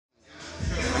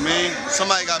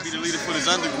somebody gotta be the leader for this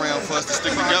underground for us to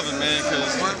stick together, man,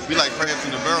 because we like crabs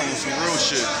in the barrel on some real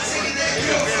shit.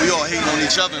 We all hate on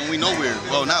each other and we know we're,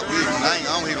 well, not we, I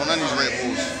don't hate on none of these Red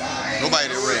Bulls.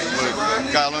 Nobody that red, but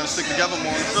gotta learn to stick together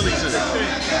more in Philly too.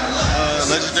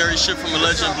 Legendary shit from a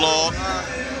legend blog.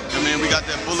 I mean, we got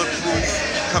that Bulletproof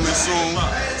coming soon.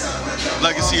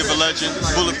 Legacy of a Legend.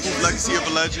 Bulletproof Legacy of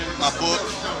a Legend. My book.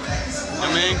 I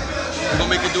mean, we're gonna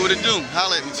make it do what it do.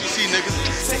 Holla at me, TC niggas.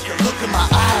 Take a look in my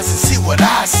eyes and see what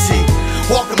I see.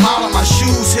 Walk a mile on my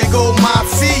shoes, here go my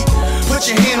feet. Put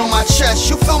your hand on my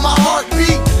chest, you feel my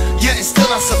heartbeat. Yet and still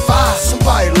I survive,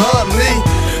 somebody love me.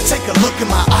 Take a look in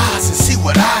my eyes and see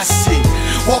what I see.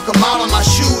 Walk a mile on my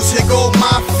shoes, here go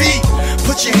my feet.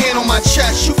 Put your hand on my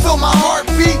chest, you feel my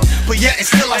heartbeat. But yet and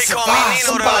still I survive,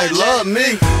 somebody love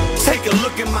me. Take a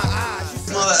look in my eyes.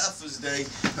 Mother Effers Day,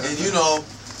 and you know,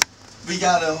 we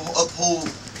gotta uphold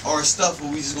our stuff, but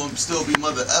we just gonna still be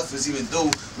Mother Effers, even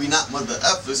though we not Mother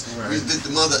Effers. Right. We did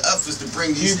the Mother Effers to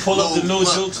bring these. You pull up the no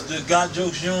jokes, the got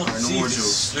jokes, you don't see more the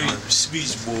jokes. straight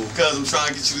speech, boy. Cause I'm trying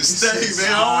to get you to stay,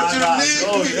 man. I want you to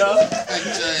leave.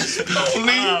 Don't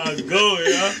leave. Go,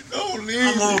 yeah. Don't leave.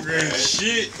 I'm hungry and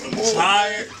shit. I'm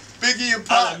tired. Biggie and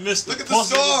Pop. Look at the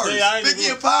stars. Biggie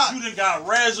and Pop. You done got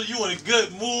razzled. You in a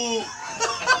good mood.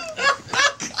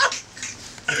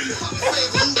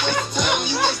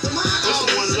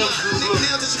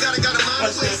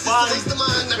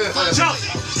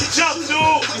 Jump,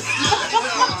 dude.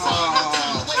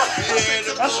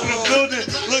 That's when the building.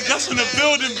 Look, that's when the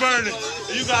building burning.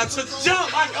 You gotta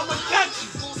jump. I'm gonna catch you.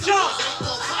 Jump.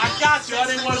 I got you. I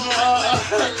didn't want to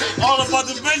all about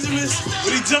the Benjamins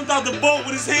when he jumped out the boat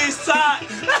with his hands tied.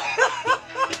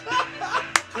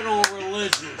 Put on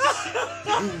religious.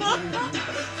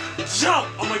 Jump.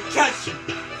 I'm gonna catch you.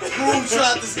 Groove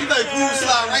tried to see like Groove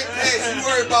slide right past you.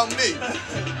 Worry about me.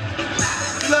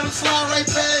 You let him slide right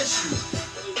past you.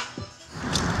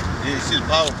 Yeah, you see the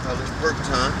power color. Work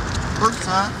time. Work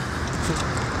time.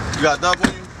 You got double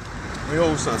on you? Let me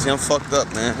hold something. See, I'm fucked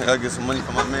up, man. I gotta get some money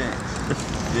for my man.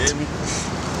 You hear me?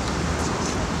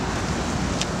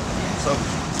 So,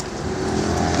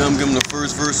 then I'm giving the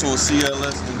first verse on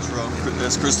CLS intro.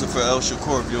 That's Christopher L.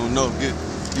 Shakur. If you don't know, get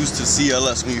used to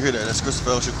CLS when you hear that. That's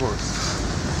Christopher L. Shakur.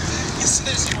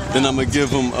 Then I'm gonna give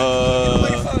him what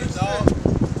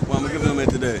I'm gonna give him at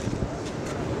today.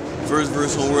 First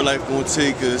verse on Where Life Gonna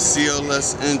Take Us,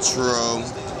 CLS intro.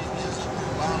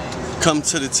 Come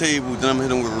to the table, then I'm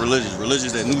hitting with Religious.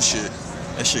 Religious, that new shit.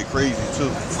 That shit crazy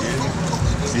too.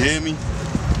 You hear me?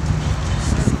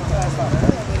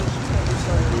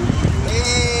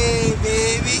 Hey,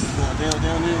 baby.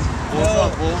 Down there. What's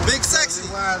up, boy? Big Sexy.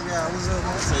 What's up, man? What's up,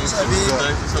 What's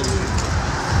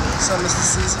What's up, Mr.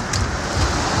 Caesar?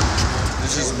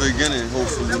 It's just the beginning,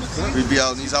 hopefully. We be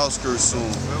out in these outskirts soon.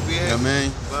 You know what I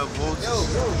mean?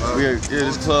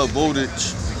 This Club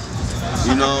Voltage.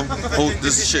 You know,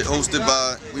 this shit hosted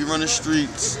by We Run the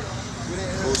Streets.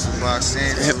 Hosted by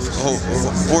Santos.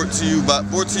 Brought to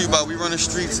you by We Run the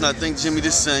Streets and I think Jimmy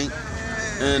the Saint.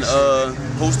 And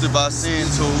hosted by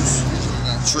Santos.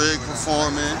 Treg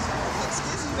performing.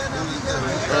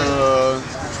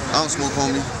 I don't smoke,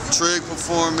 homie. Treg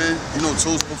performing. You know,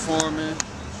 Toast performing.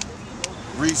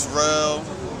 Reese Rel.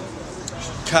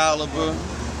 Caliber.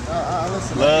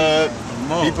 Lud.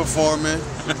 He performing.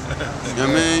 You know what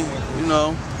I mean? You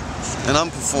know. And I'm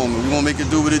performing. We gonna make it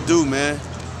do what it do, man.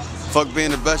 Fuck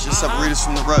being the best, just separate us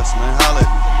from the rest, man. Holla at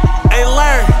me. Hey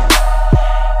Larry,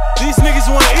 these niggas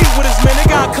wanna eat with us, man. They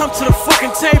gotta come to the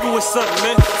fucking table with something,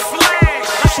 man.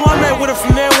 That's why I'm at with it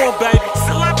from there on, baby.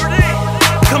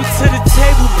 Come to the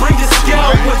table, bring your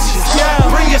scale with you.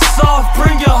 Bring your soft,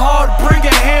 bring your hard, bring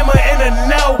a hammer and a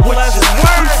nail with you.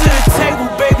 Come to the table,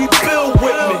 baby, build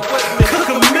with me. Cook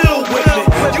a meal with me.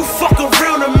 You fuck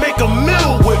around and make a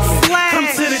meal with me. Come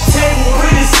to the table,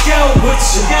 bring your scale with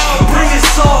you. Bring your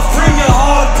soft, bring your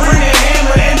hard, bring a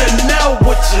hammer and a nail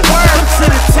with you. Come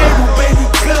to the table, baby,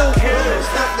 build with me.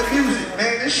 Stop the music,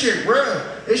 man. This shit real.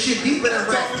 This shit deeper than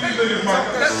rap.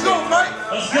 Let's go, Mike.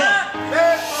 Let's go.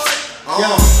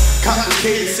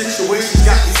 Complicated situations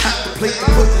got me contemplating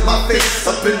putting my face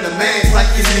up in the man's like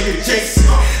his nigga Jason.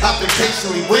 I've been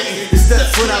patiently waiting to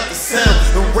step foot out the cell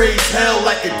and raise hell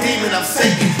like a demon. I'm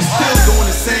Satan, still doing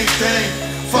the same thing,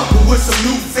 fucking with some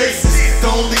new faces. The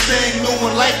only thing no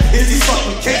one like is these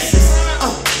fucking cases.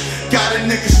 Got a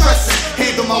nigga stressing,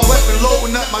 handle my weapon,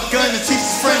 loading up my gun and teach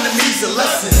his frenemies a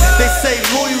lesson. They say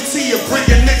loyalty will bring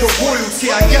a nigga royalty.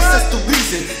 I guess that's the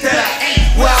reason that I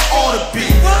ain't where I ought to be.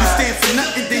 You stand for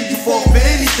nothing, then you fall for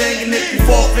anything. And if you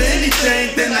fall for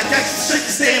anything, then I guess you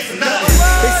shouldn't stand for nothing.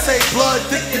 They say blood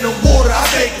thicker than water, I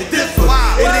beg to differ.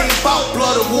 It ain't about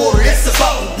blood or water, it's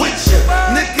about with you.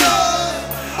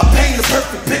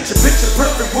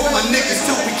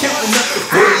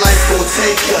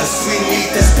 us. We need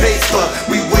this paper,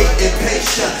 we waiting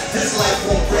patient. This life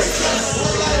won't break us.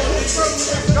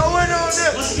 Go in on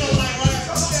this.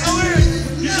 Go in.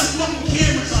 You just fucking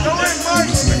cameras. Go in,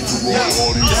 Mike.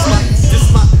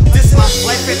 This my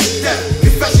life and death.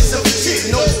 Confessions of a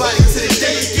cheat. Nobody to the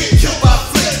day you get killed by a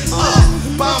flick.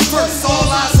 Bomb first, all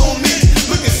eyes on me.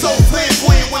 Looking so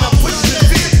flamboyant when I'm pushing the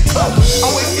beat. I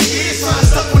wasted years trying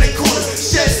stuck on that corner.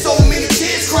 Shed so many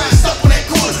tears crying stuck on that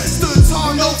corner. Stood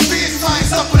tall, no fears, trying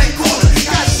stuck on that corner.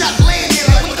 Got shot laying here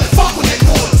like what the fuck on that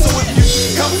corner. So if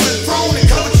you come for the throne and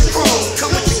come with your cross,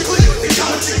 come with your clip and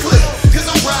come with your clip. Cause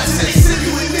I'm riding to the city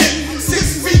with it.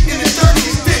 6 feet in the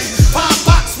dirtiest ditch. 5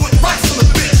 box with rocks on the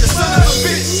bitch. The son of a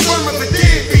bitch, swerm of a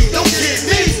deadbeat. Don't kid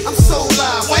me. I'm so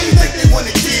live. Why you think they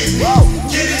wanna kid me?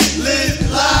 Get it, live,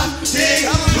 live, dig.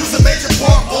 Lose a major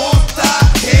part on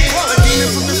thigh, head. A demon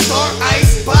from the start,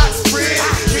 ice box, bread.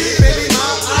 Kid, baby,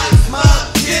 mom,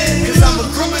 yeah. Cause I'm a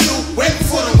criminal, way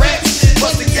before the rap shit.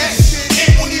 Bust the gas shit,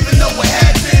 ain't won't even know what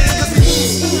happened. Cause we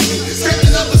move smoothly, scrape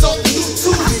the numbers off the new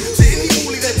toolie. To any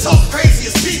movie that talk crazy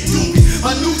as Pete Doobie.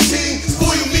 My new team,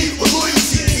 spoil me with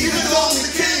loyalty. Even though I'm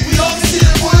the king, we all see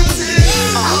the royalty.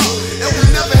 And we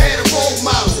never had a role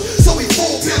model. So we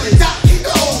full pill and dot, keep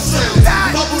the old sound.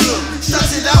 Bubble them,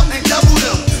 stretch it out and double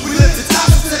them. We live the top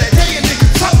to that day and nigga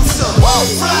troublesome.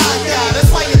 Fly guy,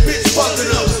 that's why your bitch fucking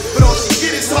up. But all she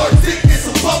get is hard dick and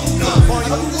some bubble gum.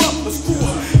 I grew up, let's screw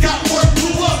up. Got work,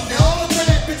 blew up. Now all the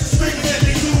bad bitches screaming that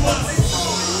they knew us.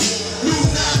 New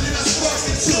 9 and I sparked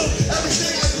it too.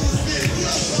 Everything I do is big.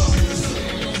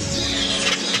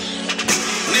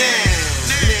 Now,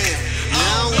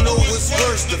 I don't know what's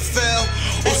worse, to fail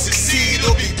or succeed,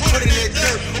 or be put in that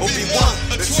dirt, or be one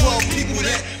of the 12 people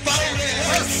that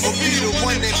or be the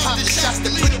one that pop the shots that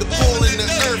put the ball in the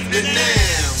earth. And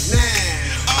now,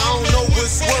 I don't know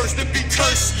what's worse, to be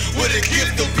cursed with a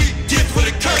gift or be gift with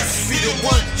a curse. Be the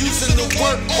one using the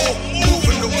work or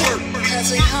moving the work.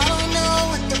 Cause we all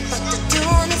know what the fuck to do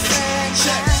on the first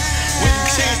Check. When you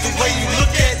change the way you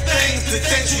look at things, the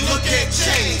things you look at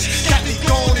change. Got me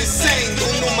going insane.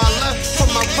 Don't know my left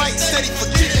from my right, steady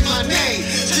forgetting my name.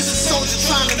 Just a soldier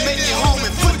trying to make it home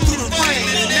and put through the rain.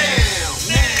 And now,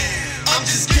 I'm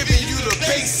just giving you the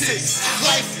basics.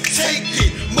 Life, take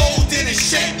it, mold it and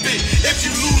shape it. If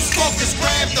you lose focus,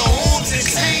 grab the horns and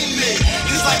tame it.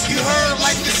 Just like you heard,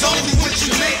 life is only what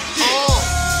you make it.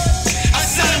 I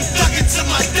said I'm stuck into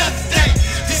my death day.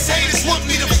 These haters want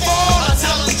me to fall, I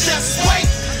tell them just wait,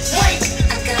 wait.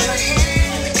 I got my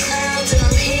hand in the clouds and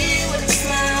I'm here with a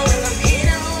smile and I'm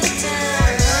here all the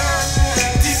time.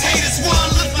 These haters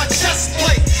wanna lift my chest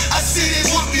plate. I see they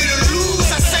want me to lose,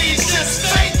 I say it's just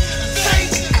fake,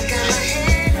 fake. I got my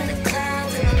hand in the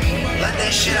clouds and I'm here. Let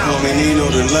that shit out. Call me Nino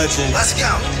the legend. Let's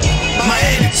go. My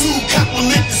attitude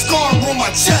compliment the scar on my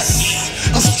chest.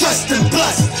 I'm stressed and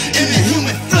blessed in the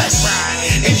human flesh.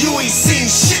 And you ain't seen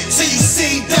shit till you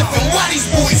seen death. And why these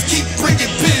boys keep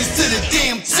bringing pins to the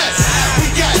damn test? We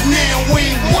got now, we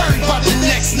ain't worried about the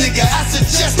next nigga. I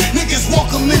suggest niggas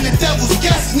walk them in the devil's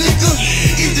guest, nigga.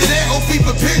 Either that or be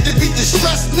prepared to be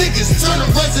distressed niggas. Turn a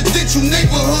residential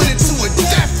neighborhood into a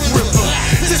death river.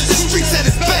 This the streets at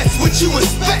its best, what you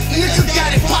expect, nigga.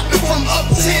 Got it poppin' from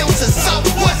uptown to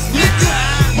southwest, nigga.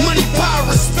 Money, power,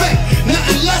 respect,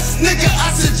 nothing less, nigga.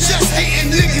 I suggest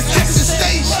hating niggas exit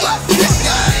stage left,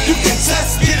 nigga. You can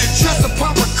test, get a dress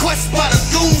upon request by the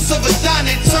goons of a dime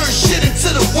that turn shit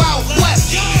into the Wild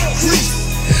West. Grief,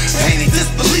 pain and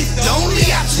disbelief, the only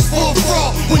options for a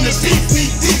fraud when the beef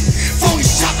meet deep. Phony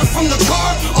shopping from the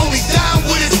car, only down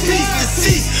with his piece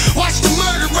deceased. Watch the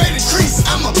murder rate increase,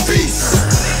 I'm a beast.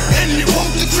 And it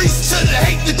won't decrease till the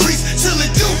hate decrease, till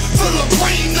it do. Feel the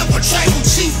reign of a tribal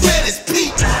chief at his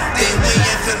peak. They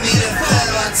waiting for me to fall,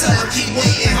 I tell them keep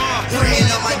waiting. Praying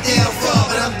on my downfall,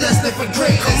 but I'm destined for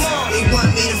greatness. They want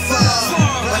me to fall,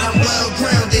 but I'm well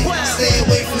grounded. Stay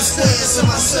away from squares, so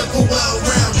my circle well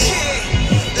rounded.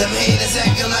 Them haters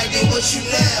acting like they what you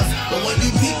now, but when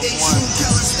you peep they true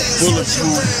colors stay what you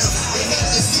real. They hate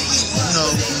to see you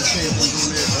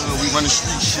We run the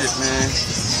street shit, man.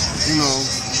 You know,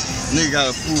 nigga got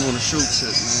a fool on the show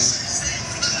shit,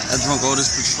 man. I drunk all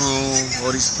this Patron,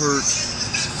 all these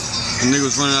perks. The nigga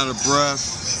was running out of breath.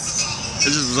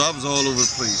 It just was, I was all over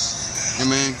the place. You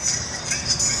know what I mean?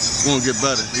 It's gonna get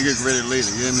better. You get ready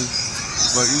later, you hear me?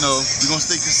 But you know, we're gonna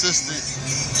stay consistent.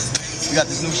 We got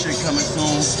this new shit coming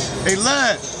soon. Hey,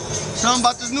 lad, tell them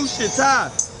about this new shit, Ty.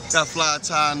 Got Fly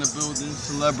Ty in the building,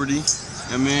 celebrity.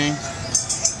 You know what I mean?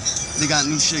 They got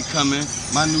new shit coming.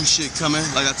 My new shit coming,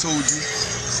 like I told you.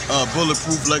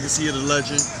 Bulletproof Legacy of the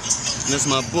Legend. And that's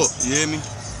my book, you hear me?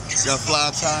 We got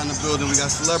Fly Ty in the building, we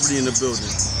got celebrity in the building.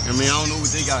 You know I mean, I don't know what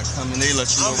they got coming. They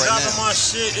let you know I'm right dropping now. my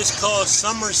shit. It's called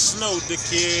Summer Snow,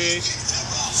 dickhead.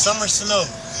 Summer Snow.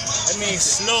 That means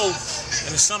snow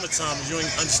in the summertime, if you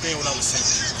ain't understand what I was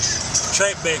saying.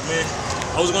 Trap back, man.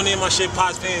 I was gonna name my shit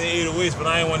Pots Pain and 808s, but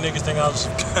I ain't want niggas think I was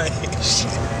some kind of shit.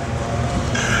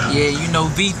 Yeah, you know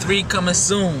V3 coming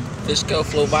soon. Fishkill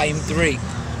Flow Volume 3.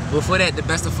 Before that, the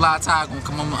Best of Fly Tie gonna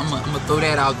come. I'm gonna throw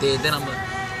that out there. Then I'm gonna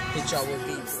hit y'all with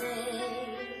V3.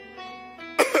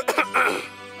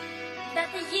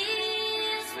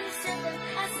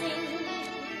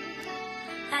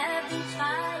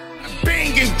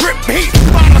 Banging grip heat,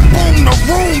 bada boom the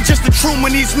room, just the true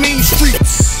in these mean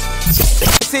streets.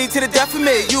 See to the death of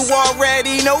me, you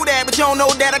already know that, but you don't know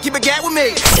that I keep a gap with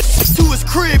me. To his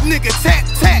crib, nigga, tap,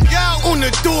 tap, on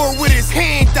the door with his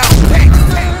hand out, tap,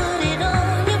 tap.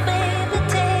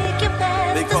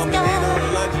 They call me Nano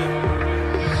the Legend.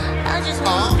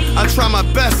 I try my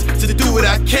best to do what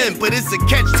I can, but it's a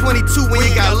catch-22 when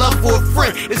you got love for a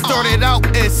friend. It started out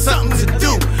as something to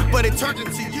do, but it turned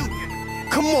into you.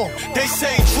 Come on, they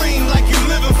say dream like you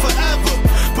living forever,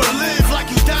 but live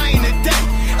like you dying today.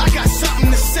 I got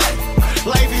something to say.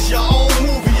 Life is your own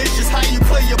movie, it's just how you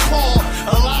play your part.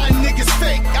 A lot of niggas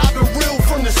fake, I've been real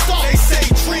from the start. They say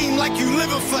dream like you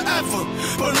living forever,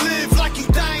 but live like you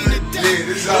dying today. Yeah,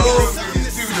 this is how we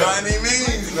do, by any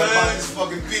means, man.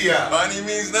 By any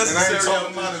means necessary. And I ain't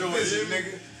talking about a vision,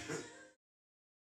 nigga.